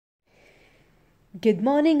Good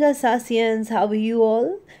morning, Assassians. How are you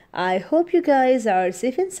all? I hope you guys are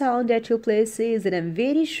safe and sound at your places, and I'm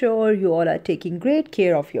very sure you all are taking great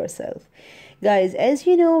care of yourself. Guys, as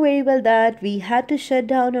you know very well that we had to shut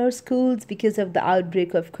down our schools because of the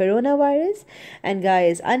outbreak of coronavirus, and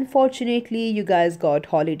guys, unfortunately, you guys got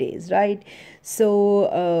holidays, right?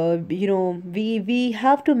 So we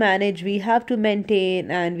have to manage, we have to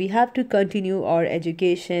maintain, and we have to continue our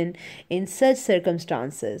education in such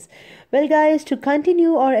circumstances. Well, guys, to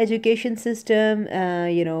continue our education system,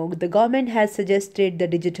 the government has suggested the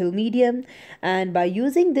digital medium, and by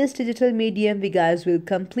using this digital medium, we guys will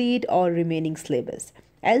complete our remaining syllabus.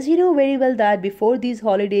 As you know very well that before these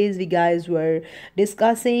holidays, we guys were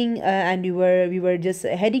discussing and we were just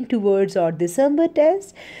heading towards our December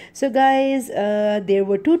test. So, guys, there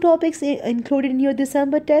were two topics included in your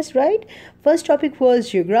December test, right? First topic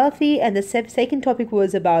was geography, and the second topic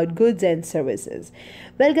was about goods and services.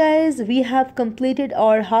 Well, guys, we have completed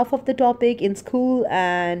our half of the topic in school,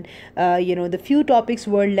 and the few topics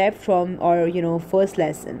were left from our first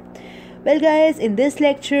lesson. Well, guys, in this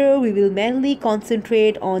lecture, we will mainly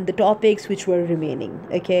concentrate on the topics which were remaining.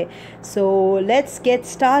 Okay, so let's get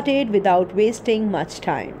started without wasting much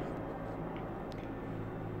time.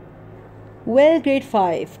 Well, grade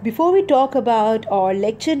 5, before we talk about our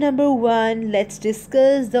lecture number 1, let's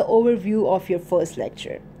discuss the overview of your first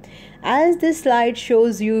lecture. As this slide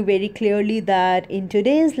shows you very clearly that in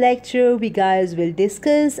today's lecture we guys will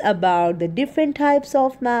discuss about the different types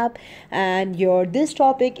of map, and your this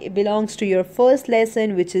topic belongs to your first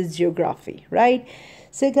lesson, which is geography, right?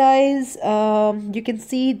 So, guys, you can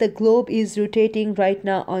see the globe is rotating right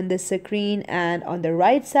now on the screen, and on the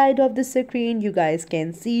right side of the screen you guys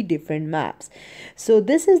can see different maps. So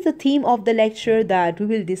this is the theme of the lecture, that we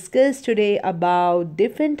will discuss today about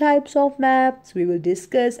different types of maps. We will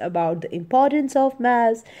discuss about the importance of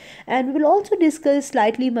maps, and we will also discuss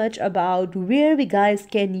slightly much about where we guys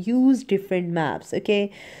can use different maps.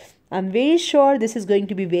 Okay, I'm very sure this is going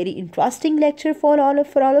to be very interesting lecture for all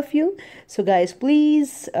of you. So, guys,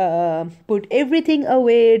 please put everything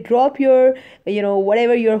away, drop your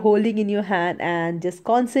whatever you're holding in your hand, and just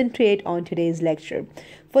concentrate on today's lecture.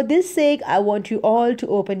 For this sake, I want you all to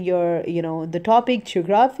open your the topic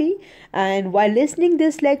geography, and while listening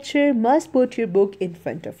this lecture, must put your book in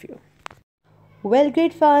front of you. Well,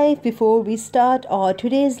 grade 5, before we start our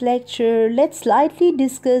today's lecture, let's slightly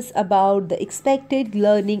discuss about the expected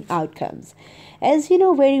learning outcomes. As you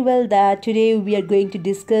know very well that today we are going to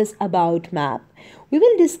discuss about map. We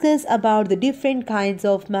will discuss about the different kinds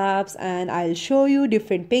of maps, and I'll show you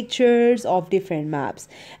different pictures of different maps,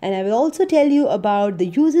 and I will also tell you about the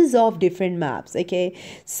uses of different maps. Okay,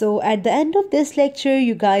 so at the end of this lecture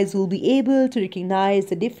you guys will be able to recognize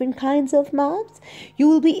the different kinds of maps. You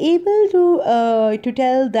will be able to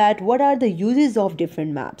tell that what are the uses of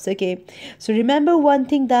different maps. Okay, so remember one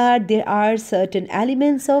thing, that there are certain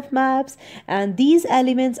elements of maps, and these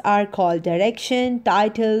elements are called direction,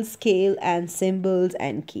 title, scale, and symbols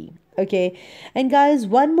and key. Okay, and guys,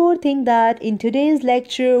 one more thing, that in today's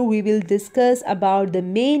lecture we will discuss about the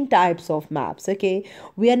main types of maps. Okay,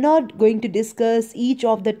 we are not going to discuss each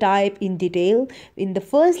of the type in detail. In the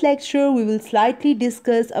first lecture we will slightly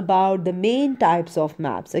discuss about the main types of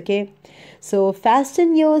maps. Okay, so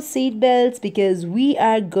fasten your seat belts because we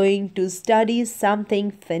are going to study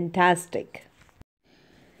something fantastic.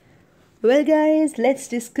 Well, guys, let's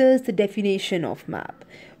discuss the definition of map.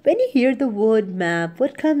 When you hear the word map,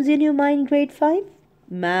 what comes in your mind, grade 5?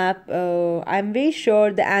 Map, I'm very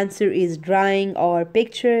sure the answer is drawing or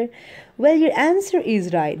picture. Well, your answer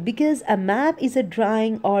is right, because a map is a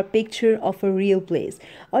drawing or picture of a real place.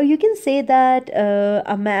 Or you can say that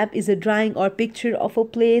a map is a drawing or picture of a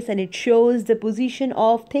place, and it shows the position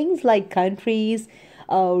of things like countries,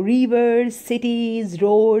 rivers, cities,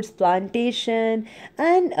 roads, plantation,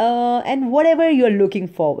 and whatever you're looking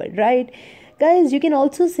forward, right? Guys, you can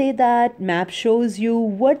also say that map shows you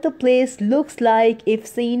what the place looks like if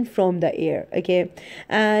seen from the air. Okay,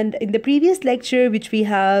 and in the previous lecture which we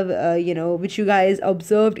have which you guys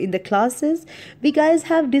observed in the classes, we guys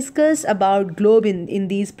have discussed about globe in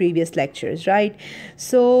these previous lectures, right?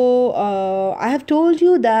 So I have told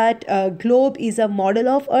you that globe is a model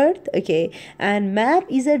of earth. Okay, and map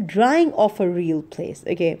is a drawing of a real place.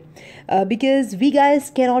 Okay, because we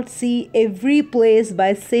guys cannot see every place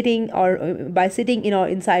by sitting or by sitting in our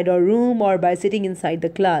inside our room or by sitting inside the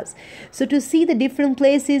class. So to see the different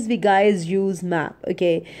places, we guys use map.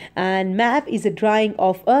 Okay, and map is a drawing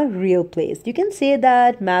of a real place. You can say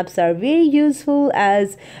that maps are very useful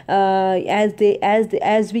as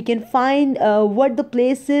we can find what the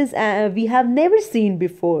places we have never seen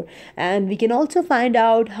before, and we can also find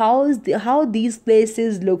out how these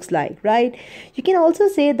places looks like, right? You can also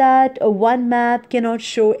say that one map cannot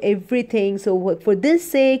show everything, so for this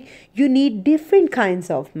sake you need different kinds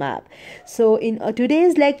of map. So in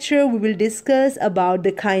today's lecture we will discuss about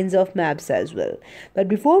the kinds of maps as well. But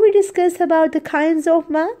before we discuss about the kinds of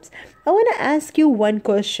maps, I want to ask you one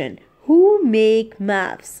question. Who make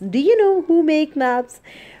maps? Do you know who make maps?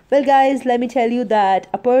 Well guys, let me tell you that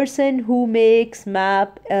a person who makes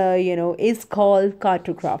map is called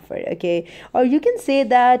cartographer. Okay, or you can say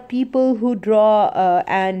that people who draw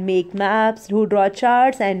and make maps, who draw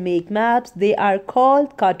charts and make maps, they are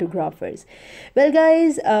called cartographers. Well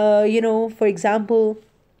guys, for example,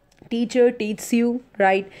 teacher teaches you,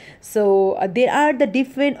 right? So there are the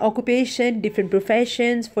different occupation, different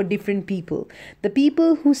professions for different people. The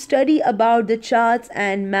people who study about the charts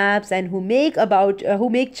and maps and who make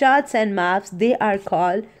charts and maps, they are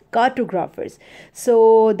called cartographers.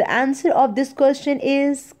 So the answer of this question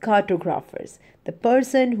is cartographers. The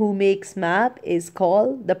person who makes map is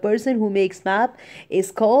called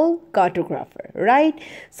cartographer, right?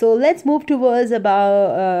 So let's move towards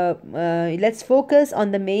let's focus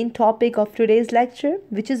on the main topic of today's lecture,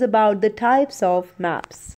 which is about the types of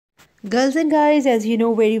maps. Girls and guys, as you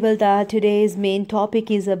know very well that today's main topic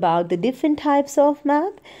is about the different types of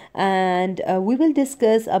map, and we will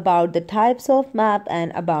discuss about the types of map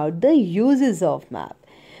and about the uses of map.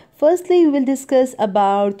 Firstly, we will discuss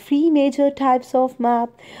about three major types of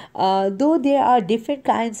map. Though there are different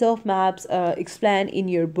kinds of maps explained in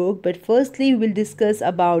your book, but firstly, we will discuss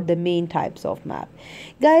about the main types of map.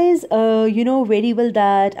 Guys, you know very well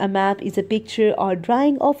that a map is a picture or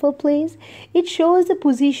drawing of a place. It shows the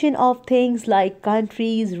position of things like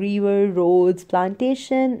countries, river, roads,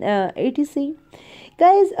 plantation, etc.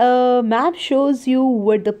 Guys, a map shows you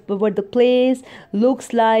what the place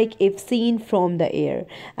looks like if seen from the air,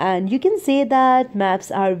 and you can say that maps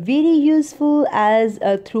are very useful as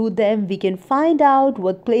through them we can find out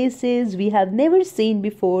what places we have never seen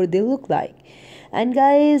before they look like. And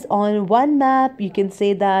guys, on one map you can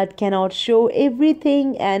say that cannot show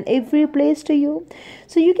everything and every place to you.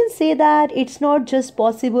 So you can say that it's not just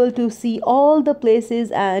possible to see all the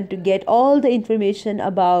places and to get all the information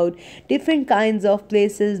about different kinds of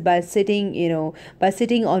places by sitting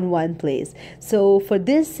on one place. So for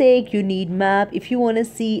this sake you need map if you want to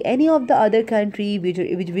see any of the other country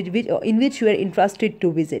in which you are interested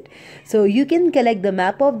to visit. So you can collect the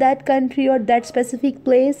map of that country or that specific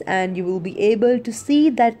place, and you will be able to see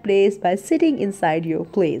that place by sitting inside your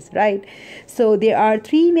place, right? So there are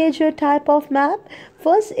three major type of map.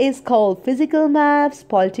 First is called physical maps,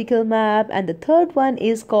 political map, and the third one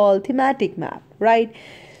is called thematic map, right?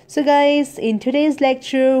 So guys, in today's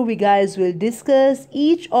lecture we guys will discuss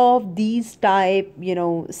each of these type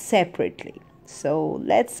separately. So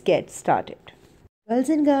let's get started. Girls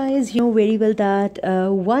and guys, you know very well that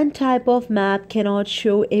one type of map cannot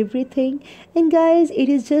show everything, and guys, it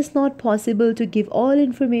is just not possible to give all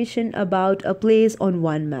information about a place on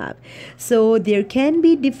one map. So there can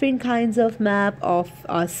be different kinds of map of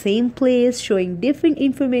a same place showing different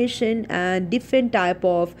information and different type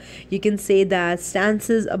of, you can say that,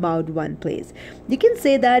 stances about one place. You can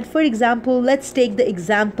say that, for example, let's take the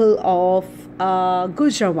example of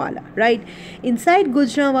Gujranwala, right? Inside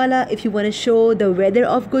Gujranwala, if you want to show the weather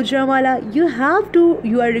of Gujranwala,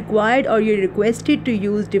 you are required or you're requested to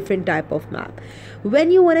use different type of map.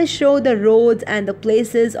 When you want to show the roads and the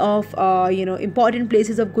places of important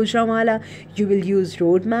places of Gujranwala, you will use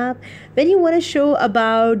road map. When you want to show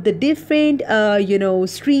about the different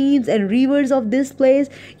streams and rivers of this place,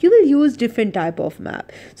 you will use different type of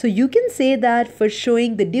map. So you can say that for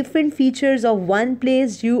showing the different features of one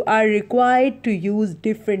place, you are required to use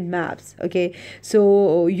different maps. Okay,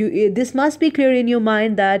 so this must be clear in your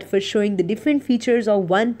mind that for showing the different features of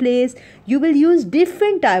one place, you will use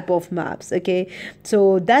different type of maps. Okay,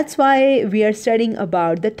 so that's why we are studying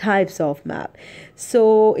about the types of map.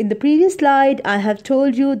 So in the previous slide I have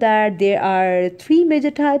told you that there are three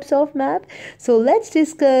major types of map. So let's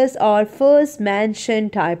discuss our first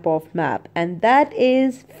mentioned type of map, and that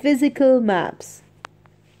is physical maps.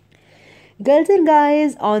 Girls and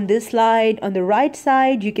guys, on this slide on the right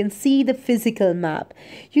side you can see the physical map.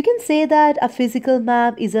 You can say that a physical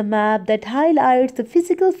map is a map that highlights the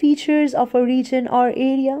physical features of a region or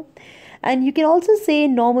area. And you can also say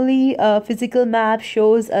normally a physical map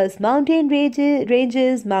shows us mountain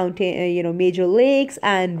ranges, mountain, major lakes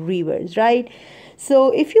and rivers, right?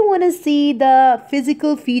 So if you want to see the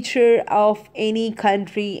physical feature of any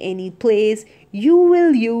country, any place, you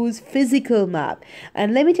will use physical map.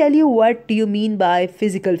 And let me tell you what do you mean by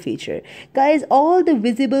physical feature. Guys, all the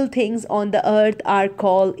visible things on the earth are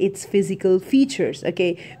called its physical features,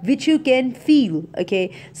 okay, which you can feel,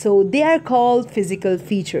 okay? So they are called physical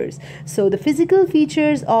features. So the physical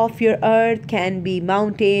features of your earth can be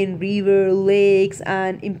mountain, river, lakes,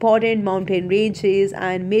 and important mountain ranges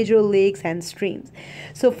and major lakes and streams.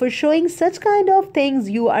 So for showing such kind of things,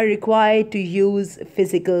 you are required to use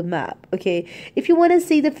physical map, okay? If you want to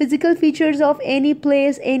see the physical features of any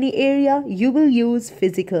place, any area, you will use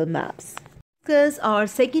physical maps. Discuss our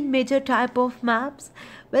second major type of maps.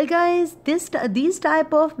 Well guys, these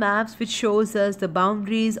type of maps which shows us the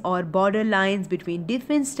boundaries or border lines between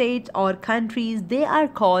different states or countries, they are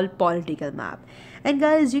called political map. And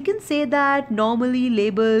guys, you can say that normally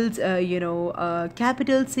labels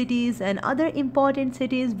capital cities and other important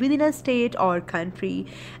cities within a state or country.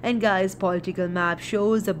 And guys, political map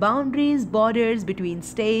shows the boundaries, borders between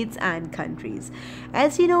states and countries.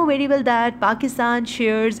 As you know very well that Pakistan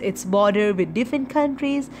shares its border with different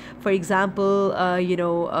countries. For example,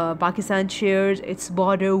 Pakistan shares its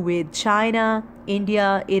border with China,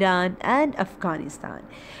 India, Iran, and Afghanistan.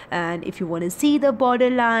 And if you want to see the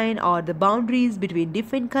borderline or the boundaries between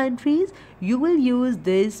different countries, you will use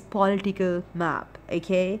this political map,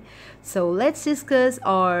 okay? So let's discuss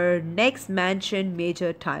our next mentioned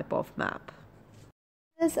major type of map.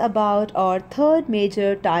 This is about our third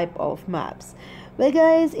major type of maps. Well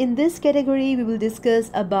guys, in this category we will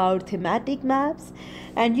discuss about thematic maps.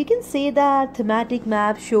 And you can say that thematic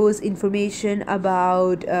map shows information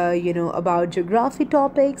about about geography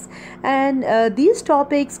topics. And these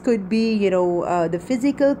topics could be the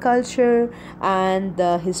physical culture and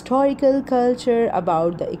the historical culture,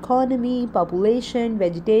 about the economy, population,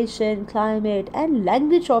 vegetation, climate and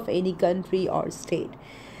language of any country or state.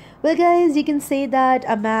 Well, guys, you can say that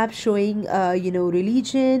a map showing,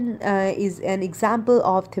 religion is an example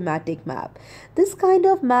of thematic map. This kind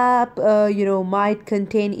of map, might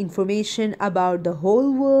contain information about the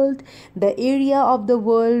whole world, the area of the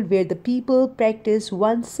world where the people practice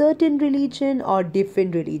one certain religion or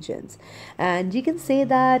different religions. And you can say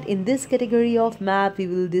that in this category of map, we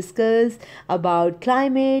will discuss about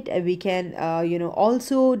climate. We can,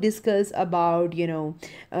 also discuss about,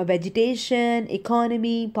 vegetation,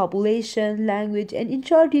 economy, population, language, and in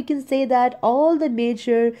short you can say that all the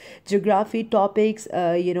major geography topics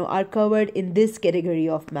are covered in this category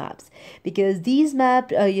of maps. Because these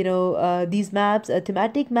maps,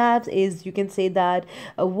 thematic maps, is, you can say that,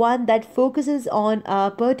 one that focuses on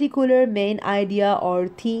a particular main idea or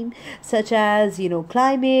theme, such as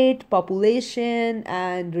climate, population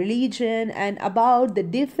and religion, and about the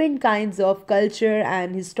different kinds of culture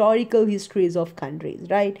and historical histories of countries,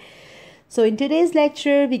 right? So in today's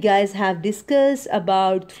lecture, we guys have discussed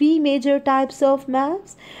about three major types of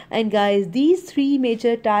maps. And guys, these three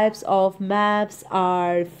major types of maps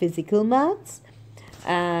are physical maps,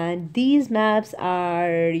 and these maps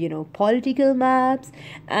are political maps,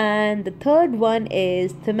 and the third one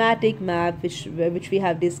is thematic map, which we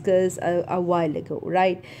have discussed a while ago,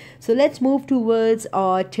 right? So let's move towards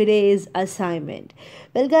today's assignment.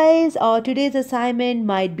 Well guys, today's assignment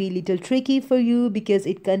might be a little tricky for you because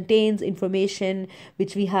it contains information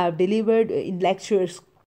which we have delivered in lectures.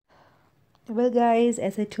 Well guys,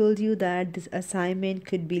 as I told you that this assignment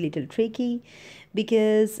could be a little tricky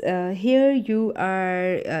because here you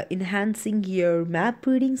are enhancing your map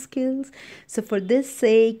reading skills. So for this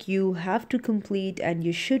sake, you have to complete, and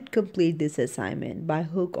you should complete this assignment by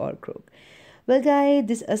hook or crook. Well guys,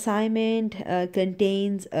 this assignment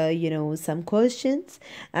contains some questions,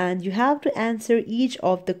 and you have to answer each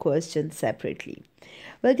of the questions separately.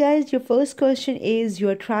 Well guys, your first question is, you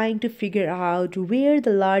are trying to figure out where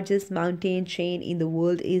the largest mountain chain in the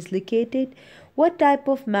world is located. What type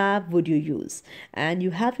of map would you use? And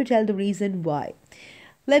you have to tell the reason why.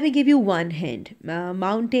 Let me give you one hint.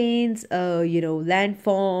 Mountains,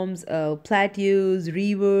 landforms, plateaus,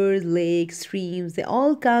 rivers, lakes, streams, they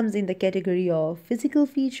all comes in the category of physical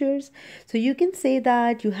features. So you can say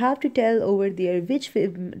that you have to tell over there which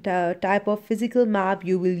type of physical map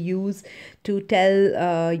you will use to tell,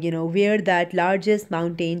 where that largest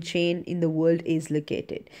mountain chain in the world is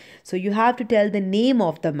located. So you have to tell the name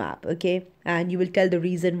of the map, okay? And you will tell the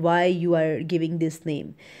reason why you are giving this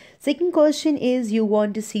name. Second question is, you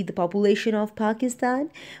want to see the population of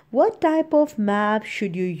Pakistan. What type of map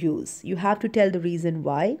should you use? You have to tell the reason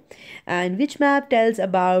why. And which map tells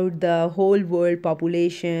about the whole world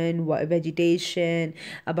population, vegetation,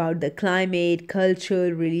 about the climate,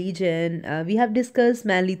 culture, religion. We have discussed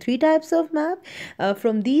mainly three types of map.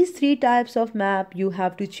 From these three types of map, you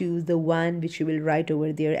have to choose the one which you will write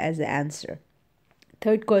over there as the answer.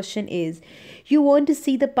 Third question is, you want to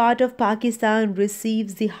see the part of Pakistan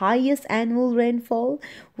receives the highest annual rainfall.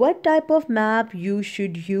 What type of map you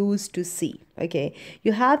should use to see? Okay,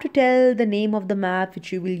 you have to tell the name of the map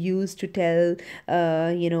which you will use to tell,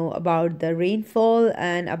 about the rainfall,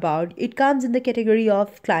 and about it comes in the category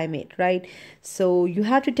of climate, right? So you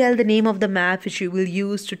have to tell the name of the map which you will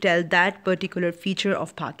use to tell that particular feature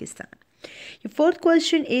of Pakistan. Your fourth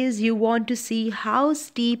question is, you want to see how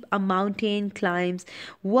steep a mountain climbs.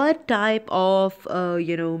 What type of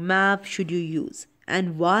map should you use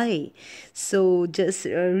and why? So just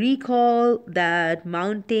recall that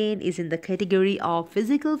mountain is in the category of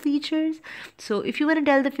physical features. So if you want to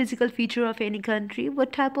tell the physical feature of any country,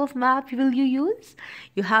 what type of map will you use?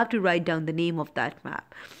 You have to write down the name of that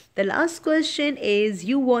map. The last question is,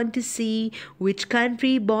 you want to see which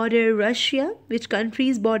country border Russia, which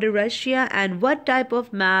countries border Russia, and what type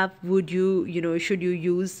of map would should you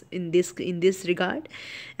use in this regard,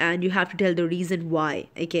 and you have to tell the reason why.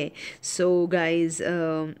 Okay, so guys,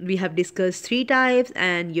 we have discussed three types,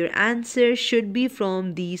 and your answer should be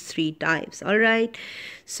from these three types. All right.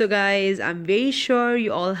 So guys, I'm very sure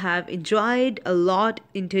you all have enjoyed a lot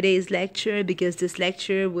in today's lecture, because this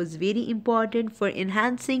lecture was very important for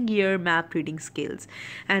enhancing your map reading skills.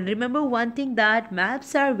 And remember one thing, that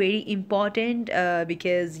maps are very important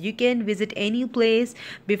because you can visit any place.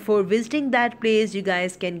 Before visiting that place, you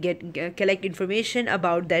guys can collect information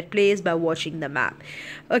about that place by watching the map.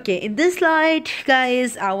 Okay, in this slide,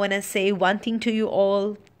 guys, I want to say one thing to you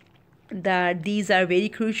all, that these are very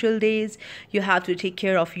crucial days. You have to take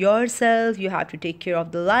care of yourself, you have to take care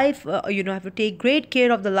of the life, have to take great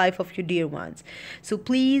care of the life of your dear ones. So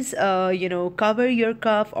please cover your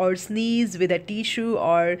cough or sneeze with a tissue,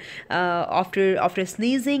 or after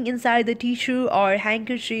sneezing, inside the tissue or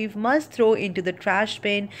handkerchief must throw into the trash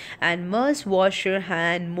bin, and must wash your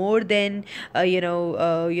hand more than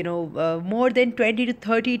more than 20 to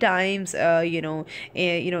 30 times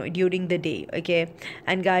during the day. Okay,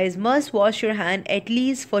 and guys, must wash your hand at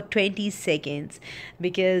least for 20 seconds,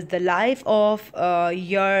 because the life of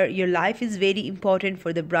your life is very important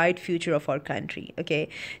for the bright future of our country. Okay,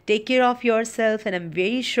 take care of yourself, and I'm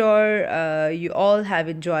very sure you all have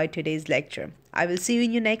enjoyed today's lecture. I will see you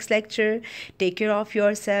in your next lecture. Take care of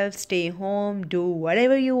yourself, stay home, do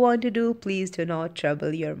whatever you want to do. Please do not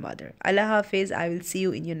trouble your mother. Allah Hafiz. I will see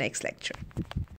you in your next lecture.